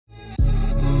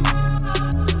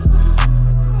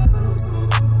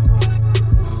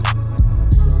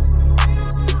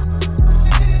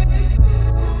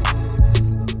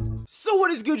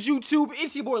good YouTube?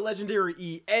 It's your boy Legendary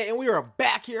EA, and we are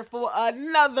back here for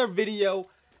another video.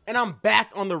 And I'm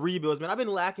back on the rebuilds, man. I've been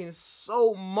lacking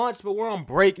so much, but we're on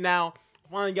break now.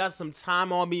 Finally got some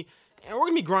time on me, and we're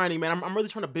gonna be grinding, man. I'm really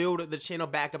trying to build the channel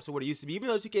back up to what it used to be, even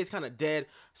though 2K is kind of dead.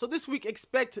 So this week,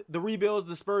 expect the rebuilds,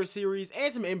 the Spurs series,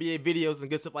 and some NBA videos and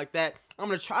good stuff like that. I'm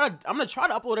gonna try to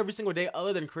upload every single day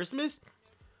other than Christmas,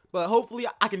 but hopefully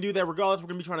I can do that regardless. We're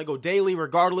gonna be trying to go daily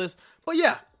regardless. But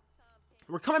yeah.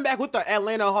 We're coming back with the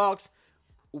Atlanta Hawks.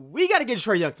 We got to get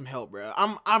Trae Young some help, bro.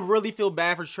 I really feel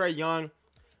bad for Trae Young.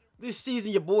 This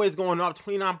season, your boy is going up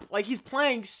 29. Like, he's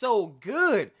playing so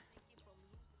good.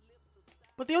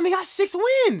 But they only got 6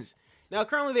 wins. Now,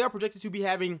 currently, they are projected to be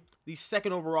having the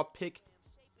 2nd overall pick.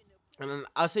 And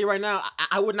I'll say right now,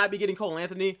 I would not be getting Cole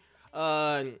Anthony.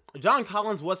 John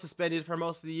Collins was suspended for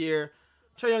most of the year.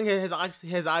 Trae Young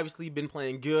has obviously been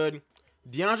playing good.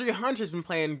 DeAndre Hunter's been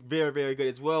playing very, very good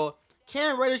as well.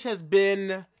 Cam Reddish has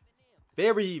been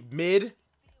very mid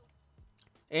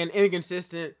and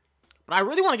inconsistent, but I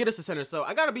really want to get us a center, so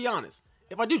I got to be honest.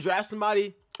 If I do draft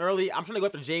somebody early, I'm trying to go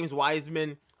after James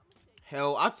Wiseman.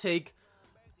 Hell, I'll take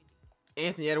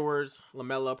Anthony Edwards,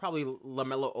 LaMelo, probably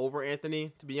LaMelo over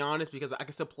Anthony, to be honest, because I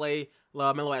can still play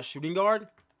LaMelo at shooting guard.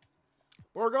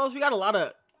 But regardless, we got a lot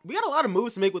of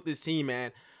moves to make with this team,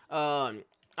 man.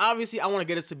 Obviously, I want to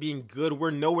get us to being good.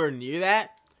 We're nowhere near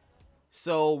that.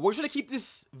 So we're trying to keep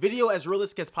this video as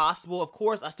realistic as possible. Of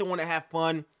course, I still want to have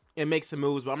fun and make some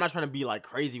moves, but I'm not trying to be like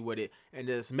crazy with it and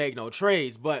just make no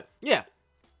trades. But yeah,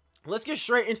 let's get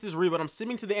straight into this rebuild. I'm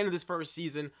simming to the end of this first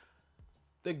season.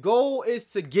 The goal is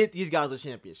to get these guys a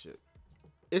championship.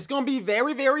 It's going to be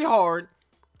very, very hard,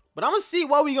 but I'm going to see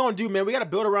what we going to do, man. We got to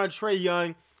build around Trae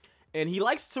Young, and he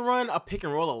likes to run a pick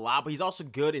and roll a lot, but he's also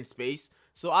good in space.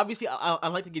 So obviously,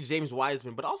 I'd like to get James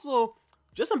Wiseman, but also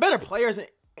just some better players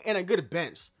and a good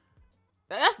bench.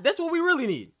 That's what we really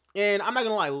need. And I'm not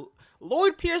gonna lie,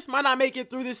 Lloyd Pierce might not make it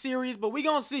through this series, but we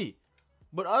gonna see.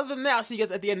 But other than that, I'll see you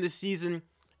guys at the end of the season.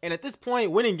 And at this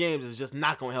point, winning games is just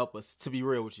not gonna help us, to be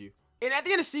real with you. And at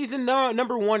the end of the season,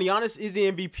 number 1, Giannis is the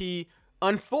MVP.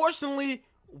 Unfortunately,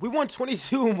 we won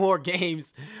 22 more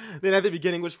games than at the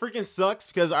beginning, which freaking sucks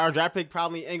because our draft pick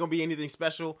probably ain't gonna be anything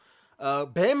special.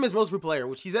 Bam is most improved player,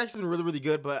 which he's actually been really, really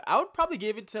good, but I would probably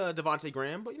give it to Devontae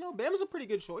Graham. But, you know, Bam is a pretty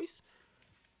good choice.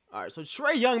 All right, so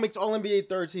Trae Young makes All-NBA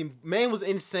third team. Man was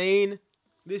insane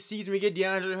this season. We get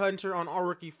DeAndre Hunter on our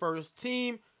rookie first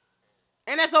team.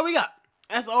 And that's all we got.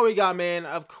 That's all we got, man.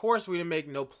 Of course, we didn't make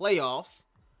no playoffs.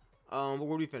 Where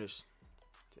did we finish?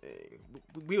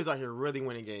 Dang. We was out here really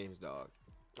winning games, dog.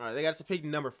 All right, they got us to pick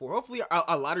number 4. Hopefully,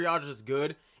 our lottery odds are just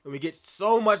good, and we get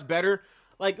so much better.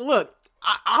 Like, look.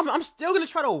 I'm still going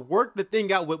to try to work the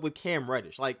thing out with Cam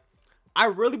Reddish. Like, I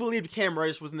really believed Cam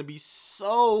Reddish was going to be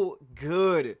so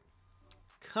good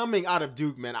coming out of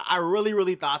Duke, man. I really,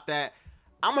 really thought that.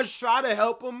 I'm going to try to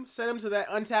help him, send him to that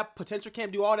untapped potential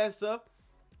camp, do all that stuff.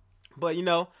 But, you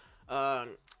know, I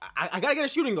got to get a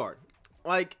shooting guard.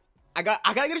 Like, I got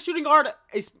to get a shooting guard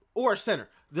or a center.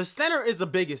 The center is the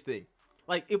biggest thing.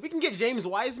 Like, if we can get James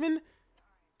Wiseman,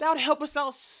 that would help us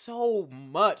out so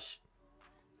much.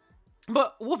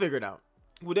 But we'll figure it out.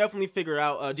 We'll definitely figure it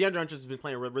out. DeAndre Hunter has been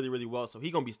playing really, really well, so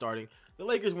he's going to be starting. The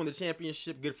Lakers won the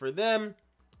championship. Good for them.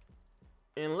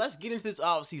 And let's get into this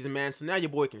offseason, man. So now your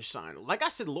boy can shine. Like I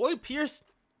said, Lloyd Pierce,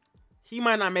 he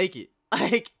might not make it.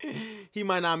 Like, he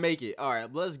might not make it. All right,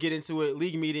 let's get into it.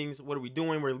 League meetings. What are we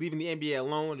doing? We're leaving the NBA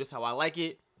alone, just how I like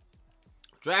it.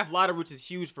 Draft lottery, which is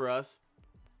huge for us.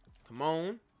 Come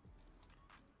on.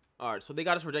 All right, so they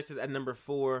got us projected at number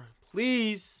 4.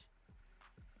 Please.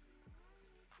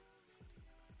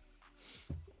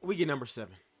 We get number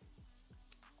 7.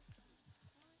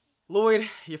 Lloyd,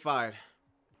 you're fired.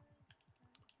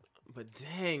 But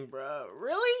dang, bro.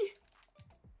 Really?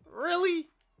 Really?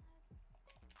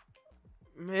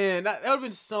 Man, that would have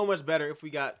been so much better if we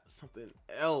got something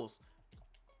else.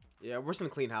 Yeah, we're just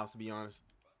gonna clean house, to be honest.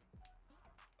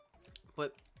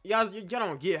 But y'all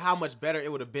don't get how much better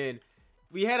it would have been.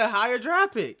 We had a higher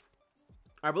draft pick.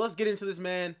 All right, but let's get into this,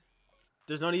 man.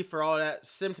 There's no need for all that.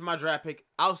 Sim to my draft pick.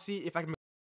 I'll see if I can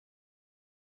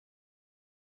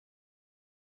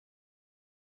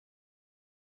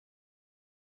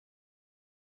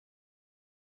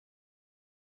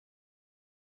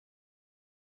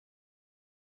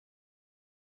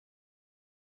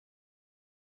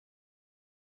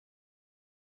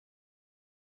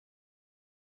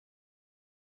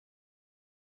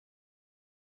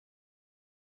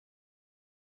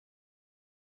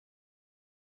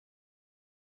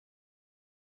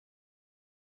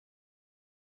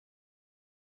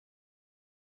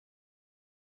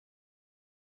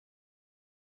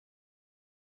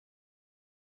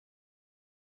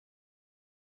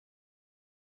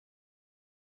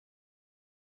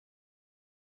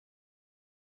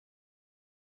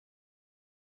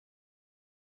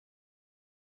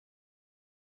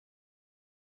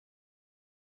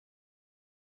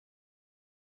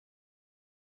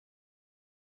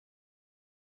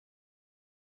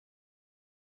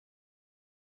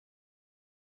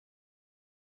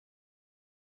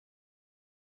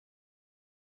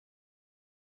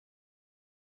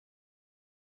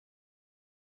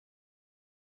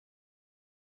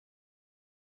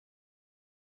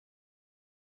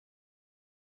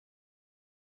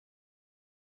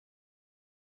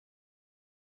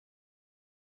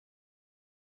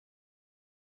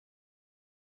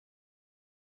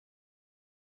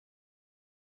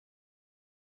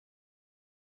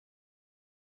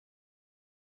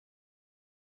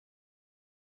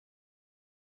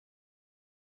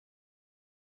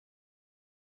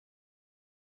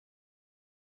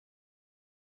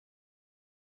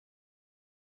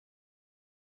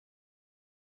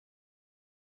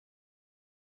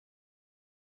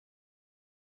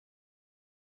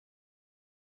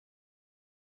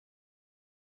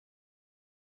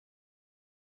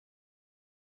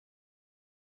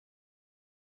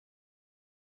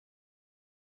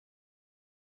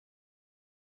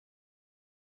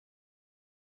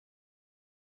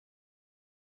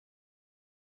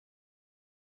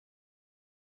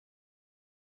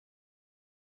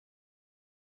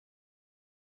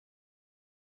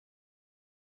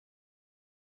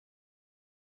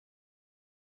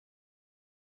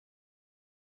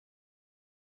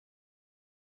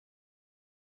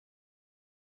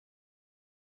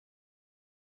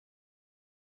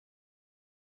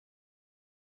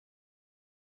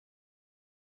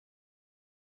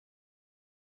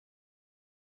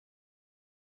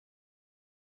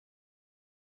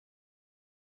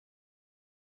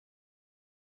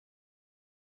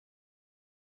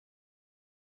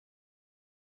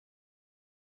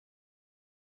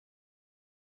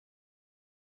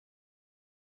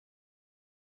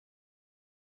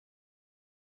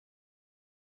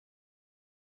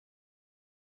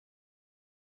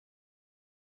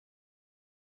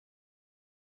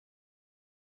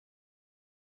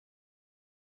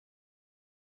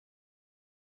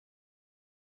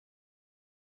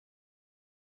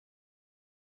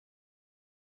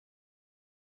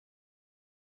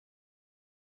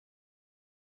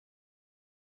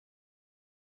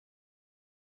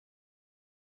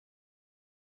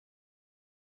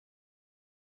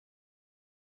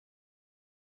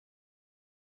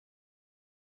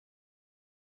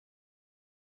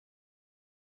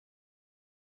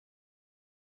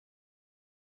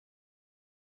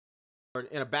and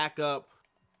a backup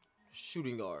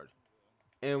shooting guard.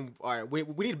 And all right,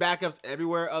 we need backups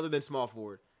everywhere other than small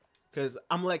forward, because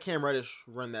I'm gonna let Cam Reddish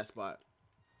run that spot.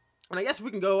 And I guess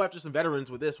we can go after some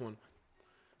veterans with this one.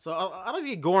 So I don't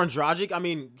get Goran Dragic. I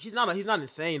mean, he's not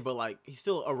insane, but like he's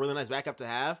still a really nice backup to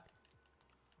have.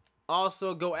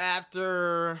 Also go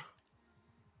after.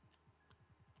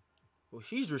 Well,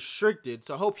 he's restricted,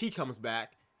 so I hope he comes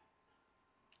back.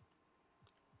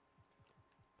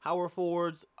 Power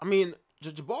forwards. I mean,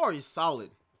 Jabari is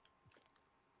solid.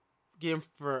 Get him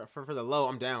for the low.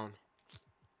 I'm down.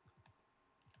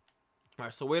 All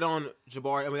right, so wait on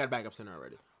Jabari, and we got a backup center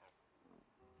already.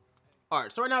 All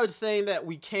right, so right now it's saying that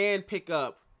we can pick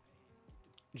up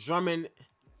Drummond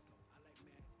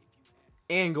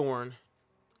and Goran.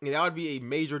 And that would be a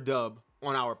major dub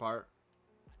on our part.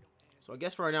 So I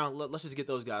guess for right now, let's just get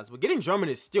those guys. But getting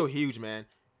Drummond is still huge, man.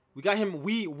 We got him.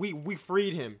 We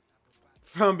freed him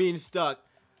from being stuck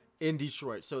in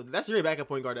Detroit. So that's a great backup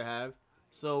point guard to have.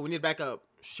 So we need a backup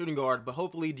shooting guard, but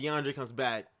hopefully DeAndre comes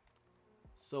back.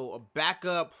 So a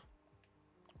backup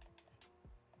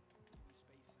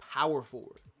power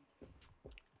forward.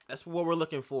 That's what we're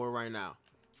looking for right now.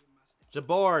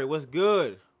 Jabari, what's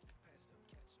good?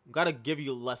 Gotta give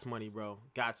you less money, bro.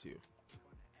 Got to.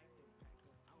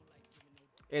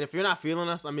 And if you're not feeling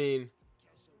us, I mean,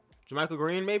 JaMychal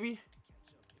Green, maybe?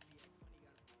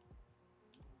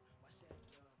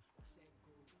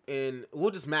 And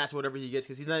we'll just match whatever he gets,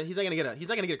 because he's not gonna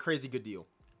get a crazy good deal.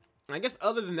 And I guess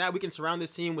other than that, we can surround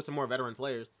this team with some more veteran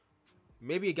players.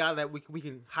 Maybe a guy that we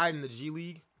can hide in the G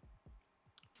League.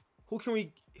 Who can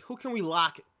we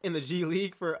lock in the G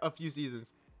League for a few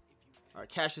seasons? All right,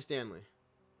 Cassius Stanley.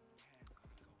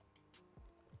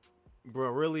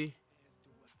 Bro, really?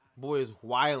 Boy is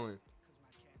wildin'.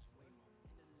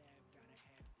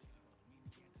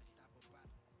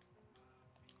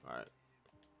 All right.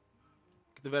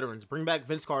 Get the veterans. Bring back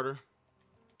Vince Carter.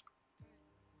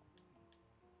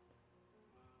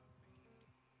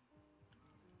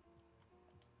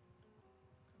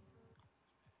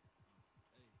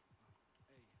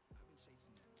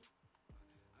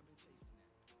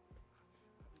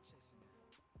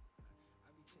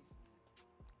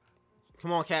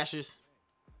 Come on, Cassius.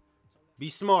 Be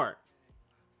smart.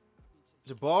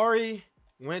 Jabari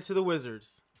went to the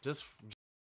Wizards. Just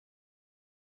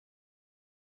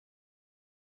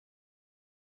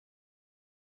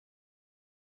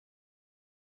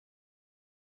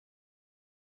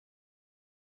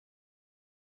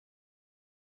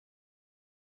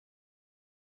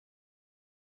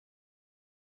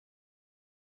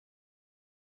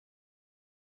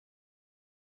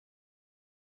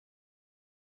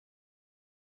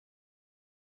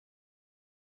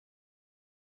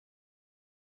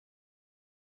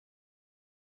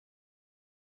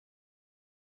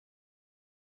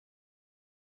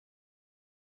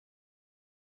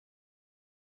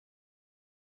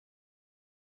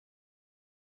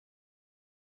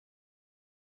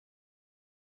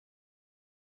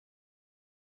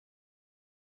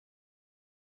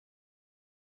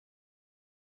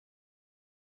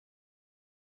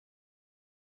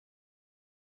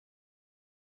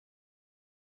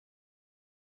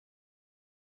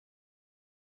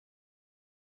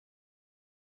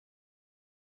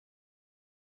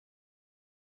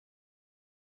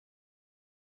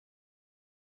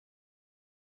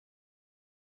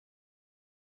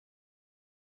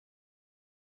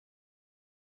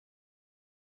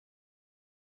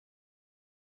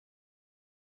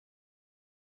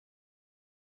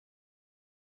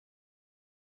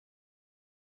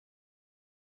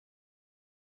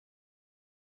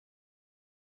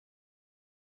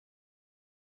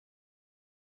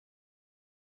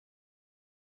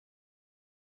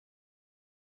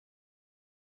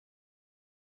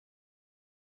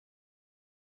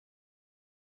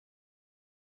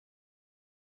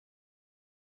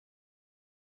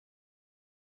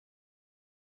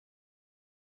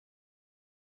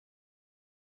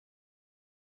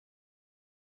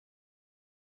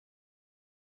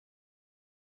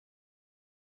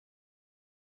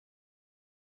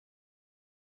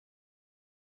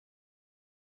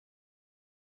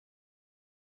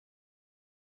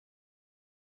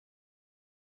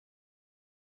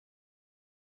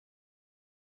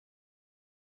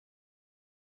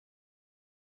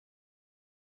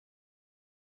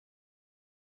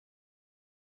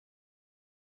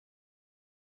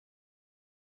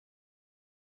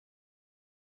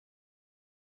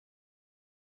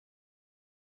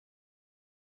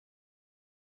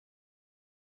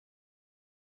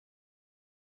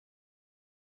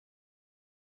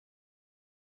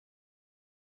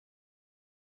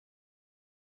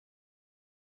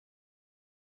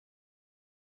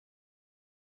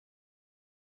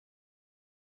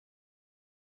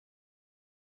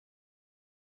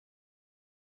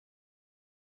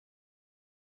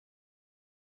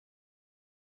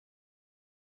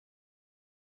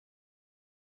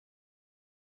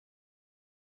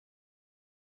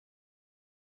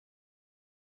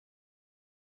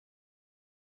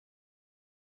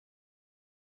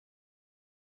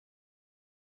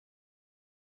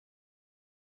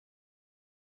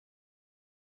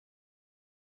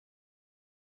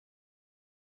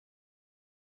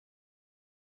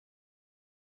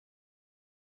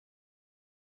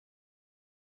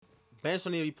Bench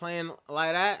don't need to be playing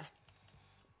like that.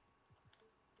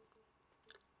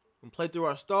 And play through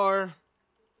our star.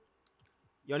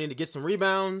 Y'all need to get some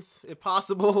rebounds if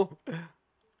possible.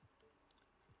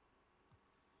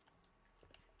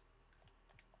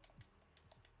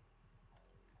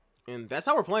 And that's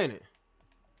how we're playing it.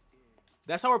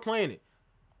 That's how we're playing it.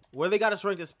 Where they got us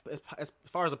ranked as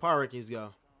far as the power rankings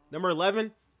go. Number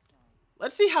 11.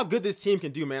 Let's see how good this team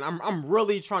can do, man. I'm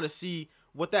really trying to see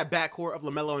what that backcourt of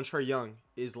LaMelo and Trae Young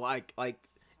is like.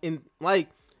 In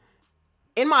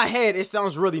my head, it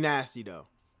sounds really nasty though.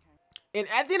 And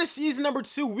at the end of season number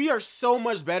 2, we are so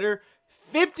much better.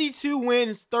 52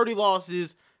 wins, 30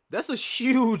 losses. That's a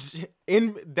huge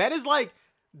that is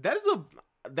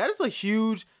a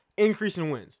huge increase in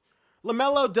wins.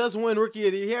 LaMelo does win Rookie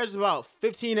of the Year. He has about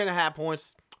 15.5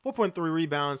 points, 4.3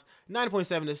 rebounds,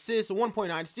 9.7 assists,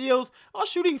 1.9 steals, all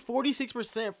shooting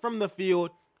 46% from the field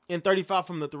and 35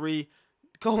 from the 3.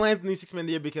 Cole Anthony 6th Man of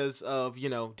the Year because of, you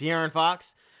know, De'Aaron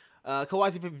Fox.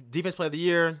 Kawhi's Defense Player of the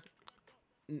Year.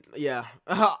 Yeah,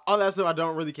 all that stuff I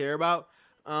don't really care about.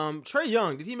 Trae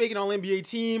Young, did he make an All-NBA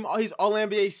team? Oh, he's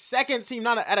All-NBA second team,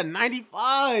 not at a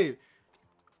 95.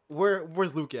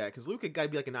 Where's Luke at? Because Luke got to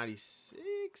be like a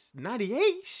 96,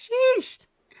 98.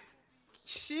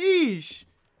 Sheesh.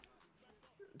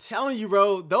 I'm telling you,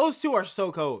 bro, those two are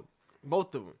so cold.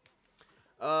 Both of them.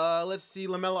 Let's see.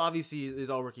 LaMelo obviously is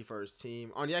all rookie first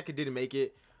team. Onyeka didn't make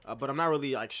it, but I'm not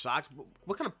really like shocked.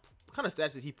 What kind of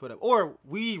stats did he put up? Or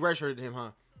we redshirted him,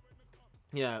 huh?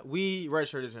 Yeah, we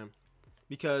redshirted him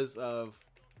because of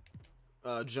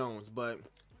Jones. But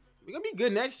we're gonna be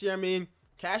good next year. I mean,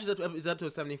 Cash is up to a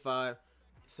 75,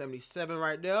 77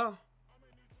 right there.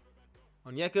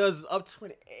 Onyeka's up to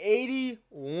an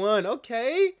 81.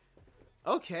 Okay,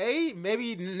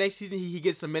 maybe next season he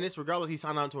gets some minutes. Regardless, he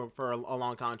signed on to him for a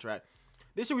long contract.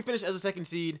 This year we finished as a 2nd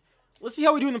seed. Let's see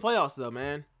how we do in the playoffs, though,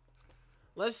 man.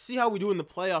 Let's see how we do in the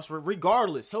playoffs.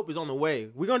 Regardless, help is on the way.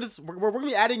 We're gonna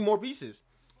be adding more pieces.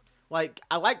 Like,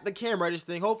 I like the Cam Reddish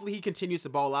thing. Hopefully he continues to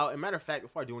ball out. And matter of fact,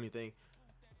 before I do anything,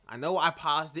 I know I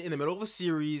paused it in the middle of a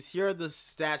series. Here are the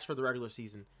stats for the regular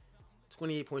season.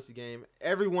 28 points a game.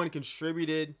 Everyone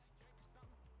contributed.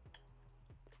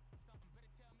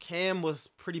 Cam was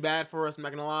pretty bad for us, I'm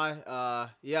not gonna lie.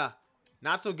 Yeah,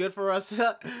 not so good for us.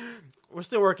 We're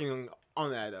still working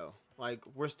on that though. Like,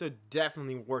 we're still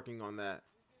definitely working on that.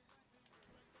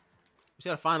 We just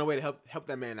gotta find a way to help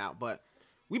that man out. But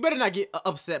we better not get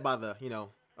upset by the, you know.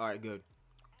 All right, good.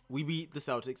 We beat the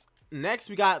Celtics. Next,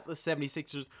 we got the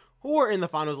 76ers, who were in the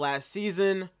finals last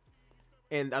season.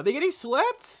 And are they getting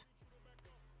swept?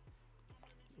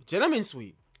 Gentlemen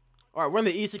sweep. All right, we're in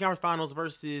the Eastern Conference Finals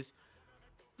versus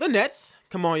the Nets.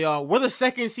 Come on, y'all. We're the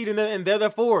 2nd seed and they're the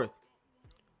 4th.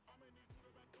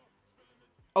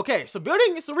 Okay, so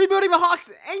rebuilding the Hawks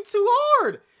ain't too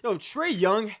hard.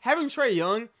 Yo, having Trae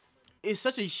Young is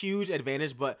such a huge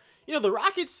advantage. But, you know, the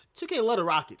Rockets, 2K love the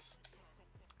Rockets.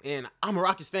 And I'm a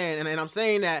Rockets fan, and I'm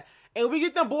saying that. And we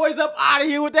get them boys up out of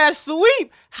here with that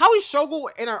sweep. How we struggle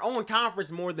in our own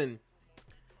conference more than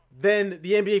the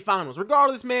NBA Finals.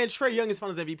 Regardless, man, Trae Young is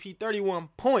Finals MVP. 31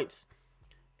 points.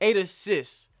 8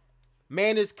 assists.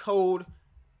 Man is cold.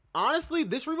 Honestly,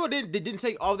 this rebuild didn't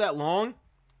take all that long.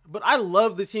 But I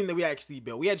love the team that we actually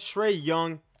built. We had Trae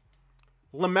Young,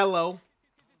 LaMelo,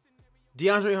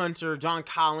 DeAndre Hunter, John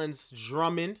Collins,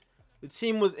 Drummond. The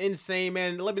team was insane,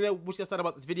 man. Let me know what you guys thought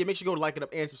about this video. Make sure you go like it up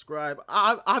and subscribe.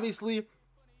 Obviously,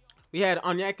 we had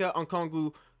Onyeka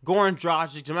Okongwu, Goran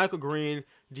Dragic, Jermichael Green,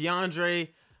 DeAndre,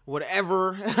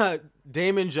 whatever,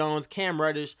 Damon Jones, Cam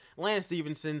Reddish, Lance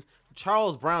Stevenson,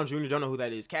 Charles Brown Jr., don't know who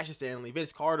that is, Cassius Stanley,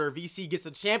 Vince Carter, VC gets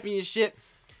a championship.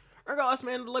 Regardless,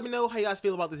 man, let me know how you guys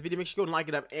feel about this video. Make sure you go and like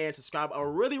it up and subscribe. A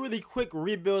really quick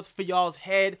rebuilds for y'all's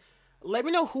head. Let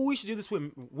me know who we should do this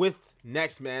with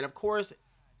next, man. Of course,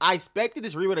 I expected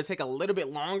this rebuild to take a little bit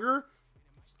longer.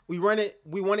 We won it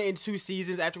in 2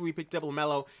 seasons after we picked up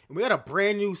LaMelo, and we got a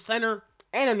brand new center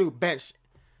and a new bench.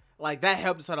 Like, that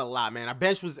helped us out a lot, man. Our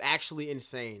bench was actually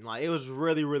insane. Like, it was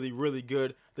really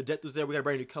good. The depth was there. We got a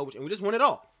brand new coach, and we just won it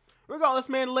all. Regardless,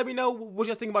 man, let me know what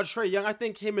you guys think about Trae Young. I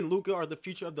think him and Luka are the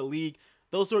future of the league.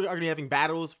 Those two are going to be having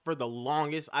battles for the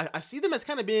longest. I see them as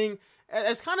kind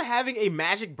of having a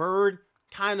Magic Bird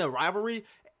kind of rivalry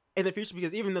in the future,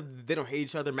 because even though they don't hate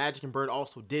each other, Magic and Bird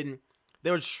also didn't.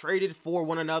 They were traded for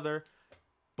one another.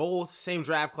 Both same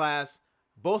draft class.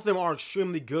 Both of them are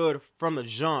extremely good from the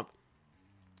jump.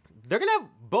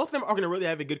 Both of them are gonna really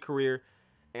have a good career.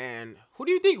 And who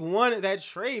do you think won that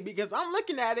trade? Because I'm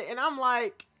looking at it and I'm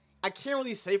like, I can't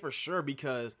really say for sure,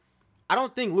 because I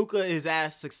don't think Luka is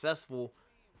as successful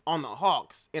on the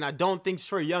Hawks, and I don't think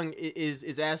Trae Young is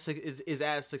as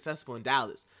successful in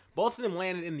Dallas. Both of them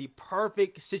landed in the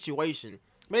perfect situation.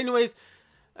 But anyways,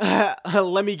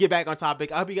 let me get back on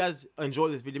topic. I hope you guys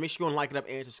enjoyed this video. Make sure you go and like it up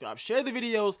and subscribe. Share the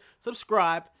videos,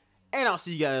 subscribe, and I'll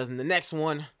see you guys in the next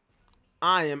one.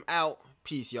 I am out.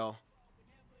 Peace, y'all.